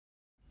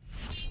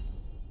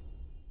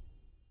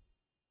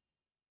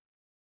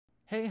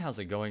Hey, how's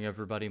it going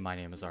everybody? My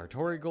name is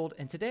Artorigold,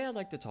 and today I'd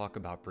like to talk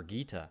about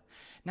Brigitte.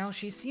 Now,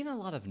 she's seen a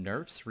lot of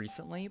nerfs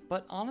recently,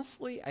 but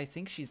honestly, I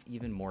think she's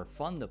even more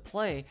fun to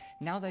play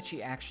now that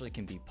she actually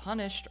can be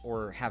punished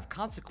or have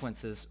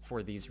consequences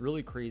for these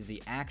really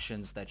crazy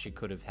actions that she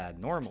could have had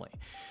normally.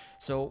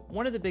 So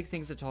one of the big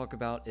things to talk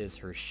about is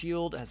her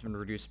shield has been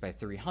reduced by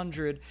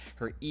 300,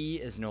 her E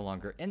is no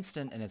longer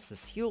instant, and it's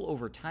this heal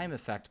over time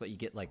effect, but you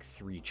get like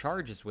 3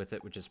 charges with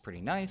it, which is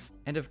pretty nice.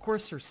 And of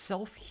course her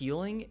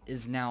self-healing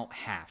is now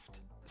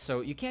halved.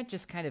 So you can't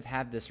just kind of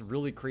have this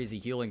really crazy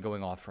healing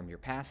going off from your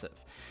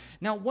passive.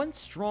 Now, one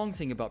strong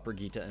thing about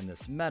Brigitte in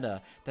this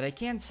meta that I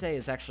can say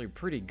is actually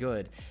pretty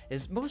good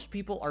is most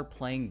people are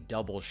playing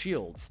double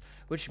shields,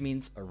 which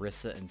means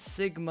Orisa and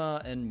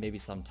Sigma and maybe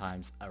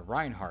sometimes a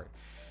Reinhardt.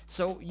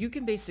 So you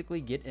can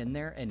basically get in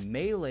there and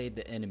melee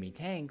the enemy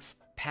tanks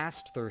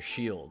past their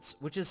shields,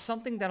 which is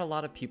something that a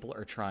lot of people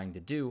are trying to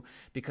do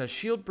because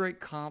shield break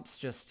comps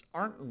just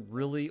aren't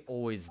really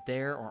always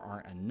there or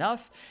aren't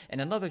enough.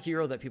 And another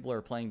hero that people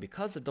are playing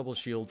because of double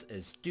shields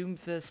is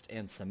Doomfist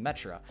and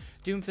Symmetra.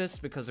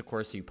 Doomfist because of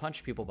course you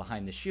punch people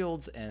behind the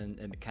shields and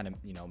it kind of,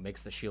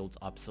 makes the shields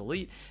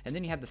obsolete. And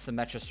then you have the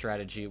Symmetra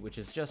strategy, which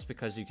is just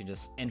because you can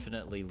just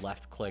infinitely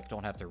left click,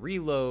 don't have to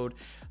reload,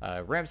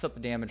 ramps up the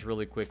damage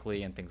really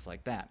quickly and things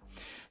like that.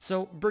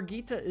 So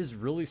Brigitte is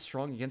really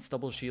strong against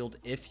double shield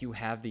if you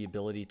have the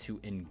ability to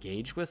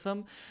engage with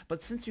them,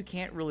 but since you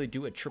can't really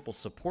do a triple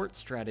support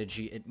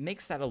strategy, it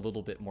makes that a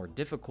little bit more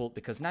difficult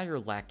because now you're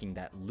lacking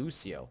that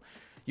Lucio.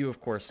 You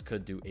of course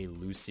could do a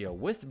Lucio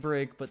with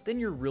Brig, but then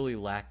you're really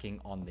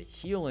lacking on the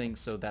healing,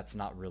 so that's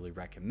not really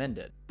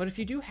recommended. But if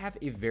you do have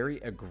a very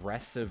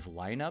aggressive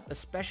lineup,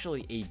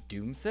 especially a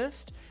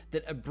Doomfist,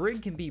 then a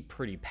Brig can be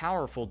pretty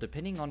powerful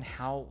depending on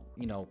how,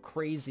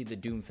 crazy the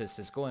Doomfist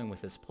is going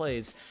with his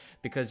plays,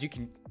 because you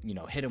can,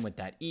 hit him with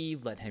that E,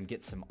 let him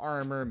get some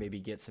armor, maybe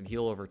get some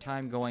heal over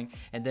time going,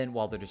 and then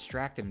while they're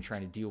distracted and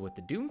trying to deal with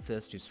the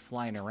Doomfist who's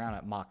flying around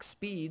at Mach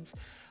speeds,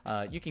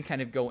 you can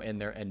kind of go in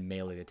there and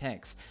melee the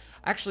tanks.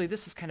 Actually,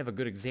 this is kind of a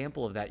good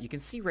example of that. You can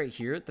see right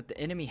here that the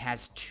enemy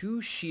has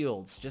 2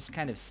 shields just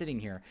kind of sitting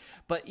here.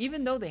 But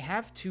even though they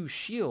have 2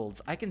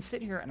 shields, I can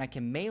sit here and I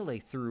can melee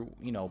through,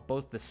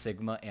 both the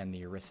Sigma and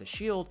the Orisa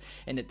shield,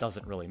 and it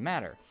doesn't really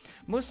matter.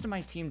 Most of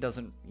my team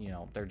doesn't,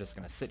 they're just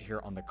going to sit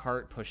here on the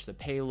cart, push the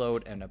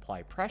payload, and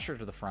apply pressure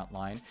to the front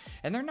line,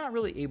 and they're not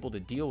really able to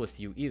deal with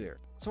you either.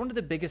 So one of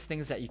the biggest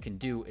things that you can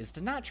do is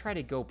to not try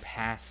to go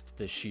past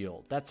the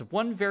shield. That's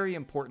one very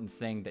important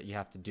thing that you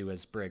have to do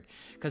as Brig.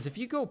 Because if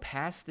you go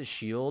past the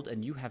shield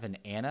and you have an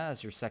Ana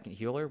as your second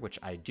healer, which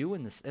I do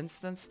in this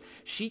instance,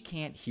 she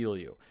can't heal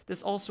you.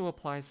 This also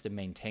applies to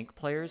main tank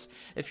players.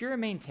 If you're a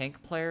main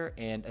tank player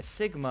and a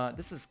Sigma,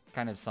 this is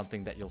kind of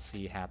something that you'll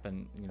see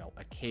happen,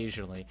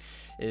 occasionally,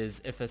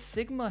 is if a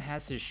Sigma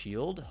has his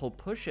shield, he'll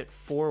push it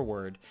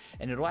forward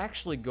and it'll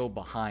actually go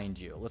behind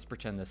you. Let's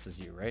pretend this is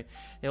you, right?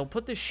 He'll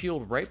put the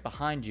shield right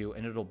behind you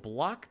and it'll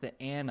block the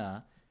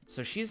Ana,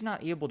 so she's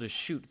not able to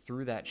shoot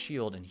through that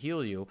shield and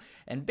heal you,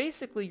 and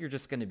basically you're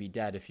just going to be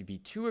dead if you be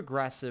too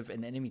aggressive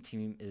and the enemy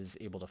team is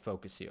able to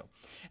focus you.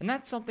 And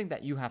that's something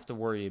that you have to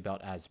worry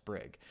about as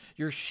Brig.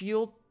 Your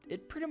shield,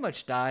 it pretty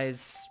much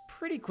dies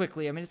pretty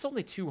quickly. I mean, it's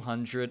only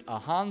 200. A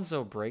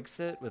Hanzo breaks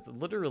it with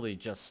literally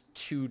just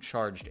 2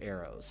 charged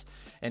arrows.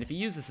 And if he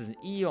uses his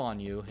E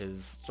on you,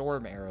 his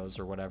storm arrows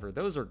or whatever,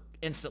 those are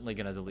instantly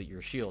going to delete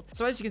your shield.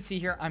 So as you can see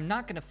here, I'm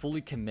not going to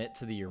fully commit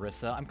to the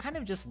Orisa. I'm kind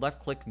of just left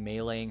click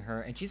meleeing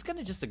her and she's going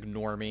to just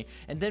ignore me.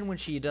 And then when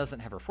she doesn't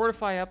have her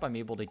fortify up, I'm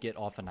able to get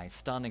off a nice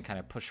stun and kind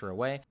of push her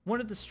away.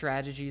 One of the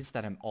strategies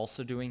that I'm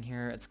also doing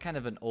here, it's kind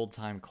of an old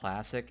time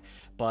classic,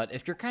 but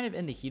if you're kind of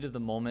in the heat of the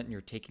moment and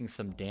you're taking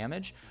some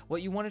damage,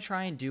 what you want to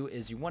try and do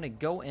is you want to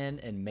go in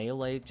and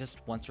melee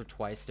just once or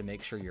twice to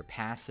make sure your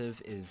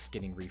passive is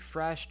getting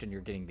refreshed and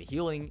you're getting the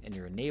healing and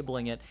you're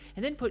enabling it,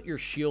 and then put your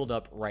shield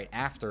up right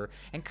after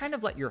and kind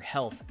of let your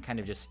health kind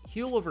of just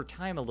heal over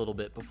time a little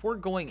bit before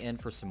going in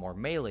for some more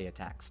melee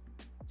attacks.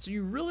 So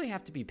you really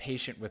have to be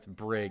patient with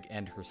Brig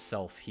and her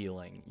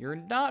self-healing. You're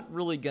not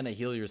really going to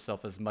heal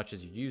yourself as much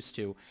as you used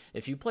to.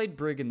 If you played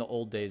Brig in the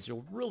old days,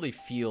 you'll really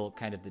feel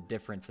kind of the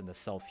difference in the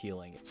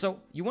self-healing. So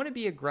you want to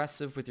be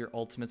aggressive with your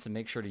ultimates and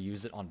make sure to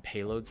use it on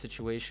payload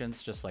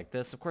situations just like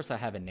this. Of course, I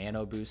have a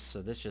nano boost,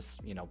 so this just,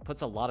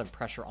 puts a lot of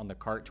pressure on the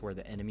cart to where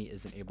the enemy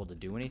isn't able to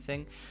do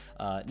anything.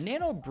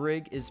 Nano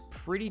Brig is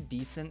pretty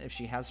decent if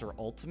she has her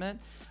ultimate.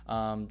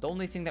 The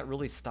only thing that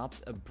really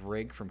stops a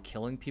Brig from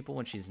killing people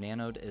when she's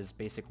nanoed is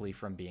basically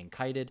from being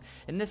kited.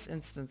 In this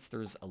instance,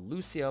 there's a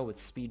Lucio with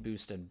speed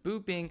boost and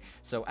booping,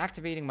 so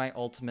activating my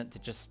ultimate to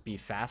just be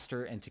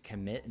faster and to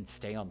commit and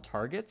stay on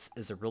targets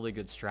is a really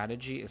good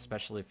strategy,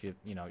 especially if you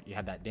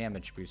have that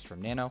damage boost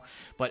from nano.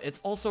 But it's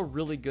also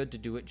really good to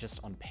do it just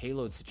on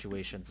payload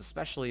situations,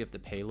 especially if the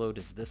payload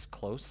is this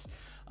close.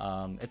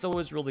 It's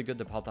always really good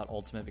to pop that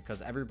ultimate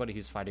because everybody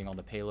who's fighting on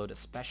the payload,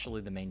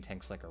 especially the main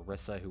tanks like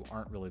Orisa, who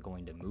aren't really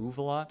going to move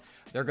a lot,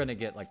 they're going to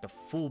get like the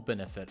full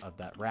benefit of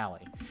that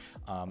rally.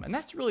 And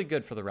that's really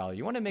good for the rally.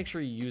 You want to make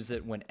sure you use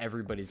it when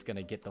everybody's going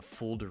to get the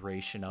full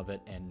duration of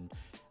it, and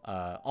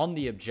on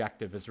the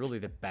objective is really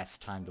the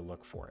best time to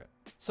look for it.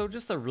 So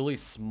just a really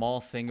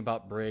small thing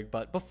about Brig,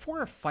 but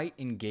before a fight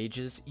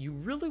engages, you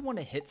really want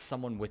to hit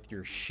someone with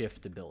your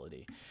shift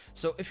ability.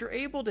 So if you're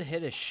able to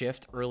hit a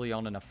shift early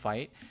on in a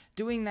fight,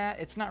 doing that,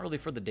 it's not really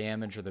for the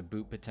damage or the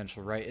boot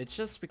potential, right? It's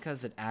just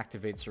because it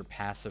activates your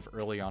passive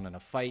early on in a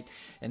fight,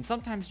 and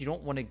sometimes you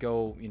don't want to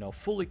go,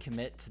 fully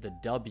commit to the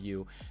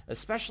W,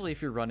 especially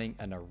if you're running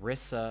an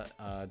Orisa.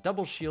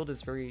 Double shield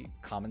is very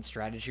common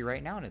strategy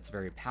right now, and it's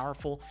very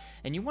powerful,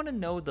 and you want to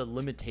know the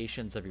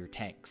limitations of your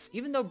tanks.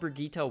 Even though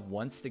Brigitte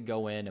wants to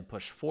go in and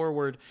push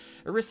forward,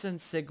 Orisa and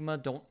Sigma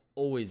don't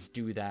always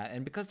do that,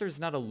 and because there's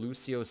not a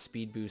Lucio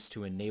speed boost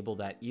to enable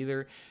that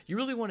either, you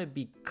really want to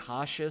be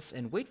cautious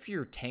and wait for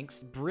your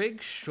tanks.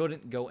 Brig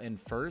shouldn't go in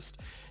first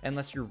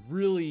unless you're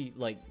really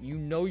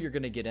you're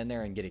gonna get in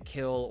there and get a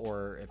kill,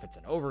 or if it's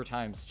an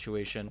overtime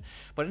situation.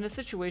 But in a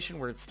situation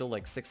where it's still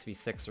like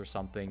 6v6 or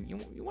something,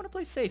 you want to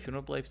play safe. You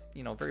want to play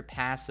very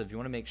passive. You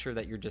want to make sure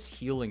that you're just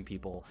healing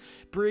people.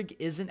 Brig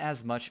isn't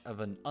as much of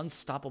an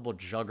unstoppable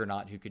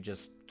juggernaut who could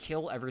just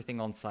kill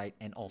everything on sight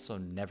and also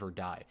never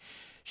die.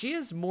 She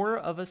is more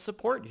of a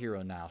support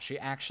hero now. She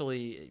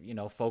actually,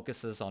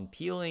 focuses on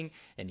peeling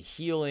and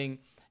healing,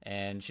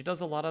 and she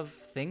does a lot of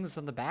things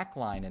on the back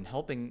line and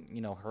helping,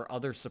 her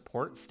other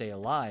support stay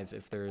alive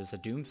if there's a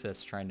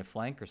Doomfist trying to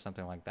flank or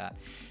something like that.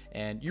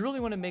 And you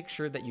really want to make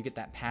sure that you get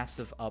that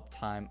passive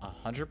uptime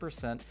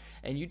 100%,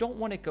 and you don't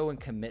want to go and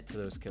commit to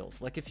those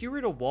kills. Like if you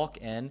were to walk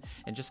in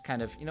and just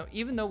kind of,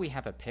 even though we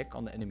have a pick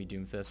on the enemy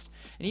Doomfist,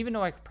 and even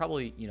though I could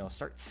probably,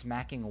 start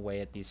smacking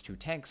away at these two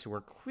tanks who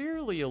are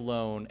clearly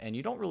alone and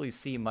you don't really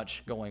see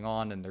much going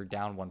on and they're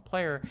down one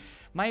player,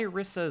 my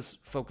Orisa is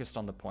focused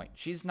on the point.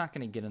 She's not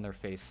going to get in their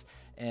face,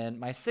 and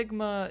my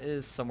Sigma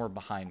is somewhere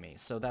behind me,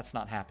 so that's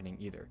not happening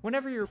either.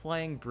 Whenever you're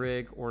playing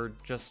Brig or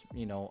just,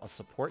 a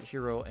support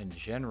hero in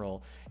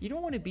general, you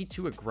don't want to be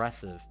too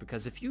aggressive,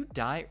 because if you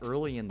die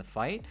early in the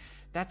fight,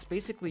 that's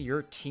basically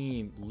your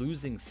team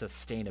losing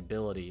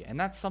sustainability, and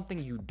that's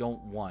something you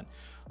don't want.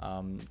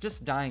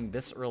 Just dying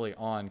this early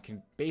on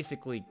can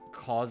basically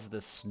cause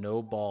the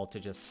snowball to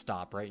just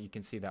stop, right? You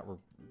can see that we're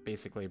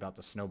basically about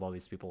to snowball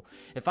these people.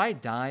 If I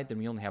die, then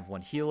we only have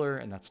one healer,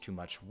 and that's too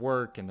much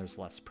work, and there's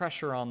less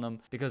pressure on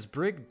them, because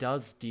Brig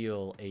does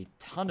deal a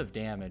ton of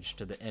damage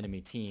to the enemy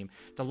team.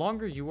 The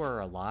longer you are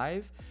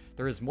alive,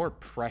 there is more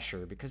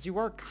pressure, because you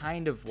are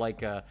kind of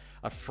like a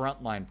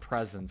frontline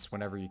presence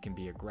whenever you can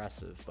be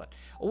aggressive. But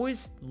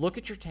always look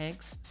at your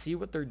tanks, see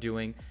what they're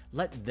doing,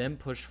 let them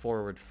push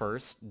forward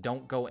first.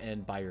 Don't go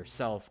in by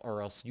yourself,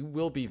 or else you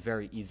will be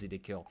very easy to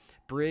kill.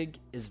 Brig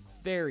is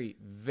very,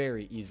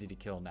 very easy to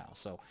kill now,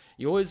 so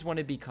you always want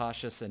to be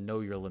cautious and know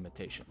your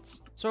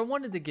limitations. So I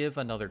wanted to give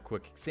another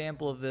quick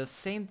example of this.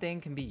 Same thing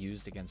can be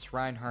used against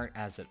Reinhardt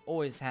as it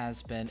always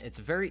has been. It's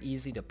very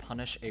easy to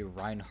punish a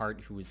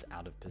Reinhardt who is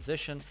out of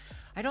position.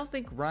 I don't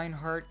think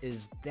Reinhardt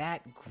is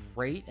that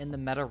great in the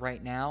meta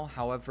right now.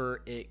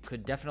 However, it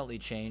could definitely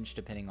change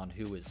depending on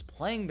who is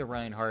playing the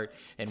Reinhardt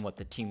and what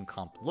the team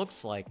comp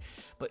looks like.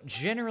 But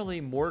generally,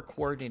 more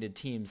coordinated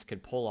teams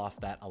could pull off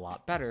that a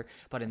lot better.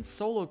 But in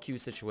solo queue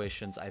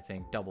situations, I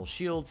think double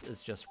shields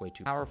is just way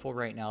too powerful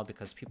right now,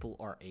 because people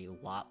are a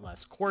lot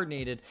less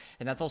coordinated.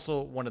 And that's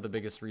also one of the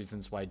biggest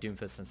reasons why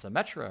Doomfist and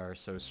Symmetra are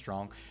so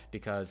strong,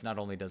 because not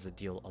only does it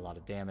deal a lot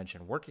of damage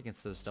and work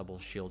against those double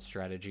shield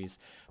strategies,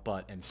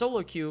 but in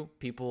solo queue,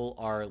 people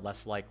are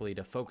less likely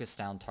to focus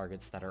down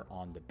targets that are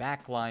on the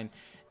back line,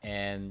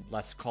 and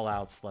less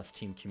callouts, less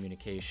team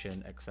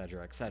communication,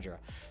 etc, etc.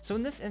 So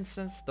in this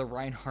instance, the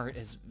Reinhardt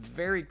is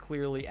very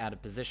clearly out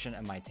of position,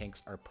 and my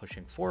tanks are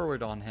pushing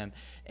forward on him,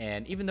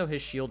 and even though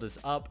his shield is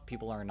up,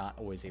 people are not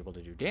always able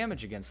to do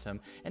damage against him,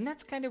 and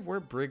that's kind of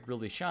where Brig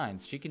really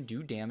shines. She can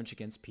do damage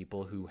against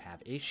people who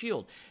have a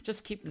shield.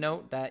 Just keep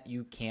note that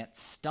you can't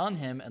stun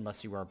him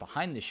unless you are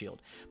behind the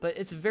shield, but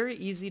it's very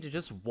easy to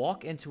just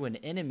walk into an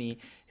enemy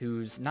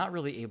who's not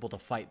really able to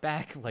fight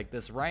back, like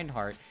this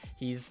Reinhardt.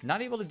 He's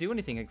not able to do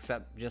anything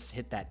except just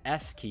hit that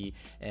S key,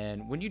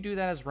 and when you do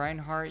that as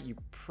Reinhardt, you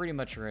pretty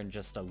much are in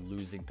just a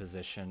losing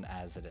position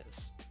as it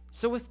is.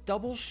 So with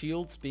double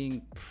shields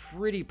being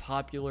pretty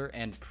popular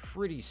and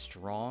pretty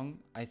strong,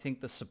 I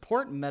think the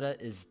support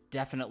meta is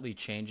definitely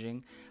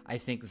changing. I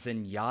think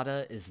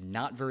Zenyatta is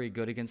not very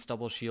good against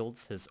double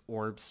shields. His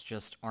orbs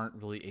just aren't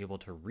really able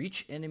to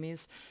reach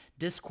enemies.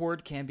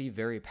 Discord can be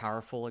very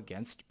powerful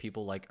against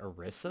people like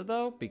Orisa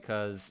though,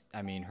 because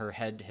I mean her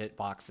head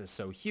hitbox is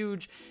so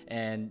huge,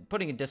 and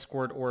putting a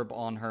Discord orb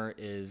on her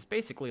is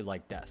basically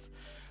like death.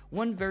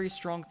 One very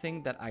strong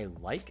thing that I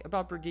like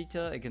about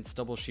Brigitte against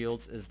double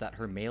shields is that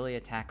her melee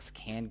attacks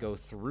can go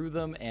through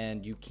them,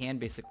 and you can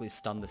basically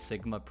stun the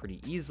Sigma pretty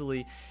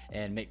easily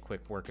and make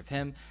quick work of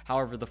him.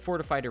 However, the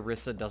fortified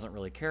Orisa doesn't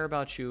really care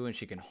about you, and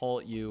she can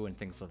halt you and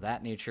things of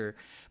that nature.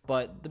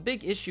 But the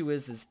big issue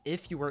is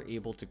if you are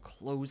able to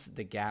close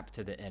the gap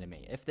to the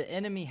enemy. If the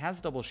enemy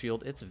has double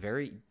shield, it's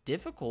very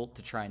difficult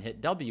to try and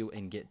hit W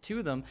and get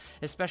to them,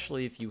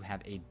 especially if you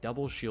have a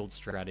double shield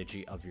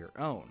strategy of your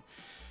own.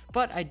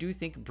 But I do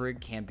think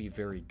Brig can be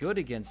very good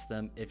against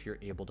them if you're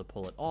able to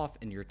pull it off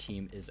and your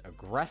team is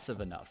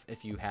aggressive enough.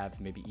 If you have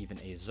maybe even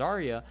a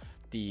Zarya,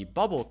 the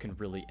bubble can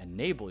really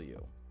enable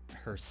you.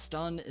 Her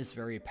stun is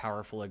very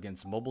powerful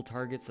against mobile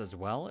targets as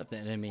well. If the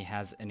enemy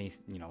has any,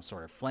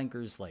 sort of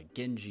flankers like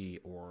Genji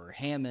or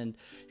Hammond,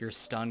 your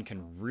stun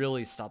can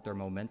really stop their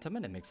momentum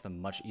and it makes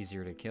them much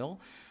easier to kill.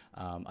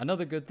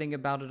 Another good thing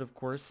about it, of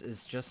course,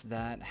 is just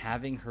that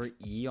having her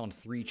E on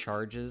 3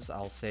 charges,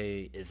 I'll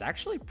say, is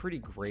actually pretty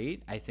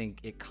great. I think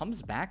it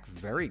comes back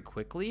very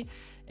quickly,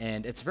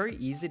 and it's very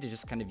easy to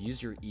just kind of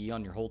use your E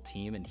on your whole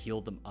team and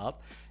heal them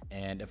up.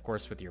 And of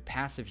course, with your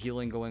passive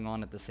healing going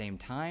on at the same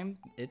time,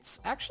 it's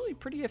actually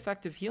pretty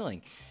effective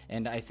healing.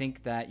 And I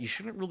think that you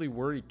shouldn't really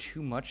worry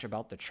too much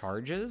about the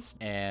charges,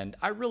 and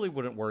I really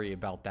wouldn't worry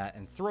about that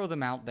and throw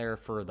them out there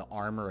for the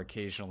armor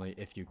occasionally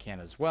if you can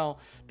as well,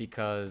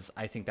 because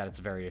I think that it's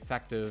very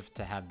effective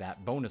to have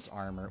that bonus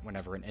armor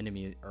whenever an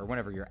enemy or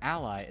whenever your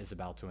ally is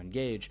about to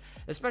engage,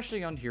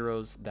 especially on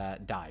heroes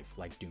that dive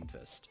like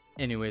Doomfist.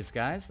 Anyways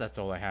guys, that's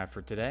all I have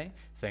for today.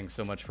 Thanks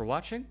so much for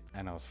watching,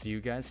 and I'll see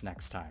you guys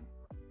next time.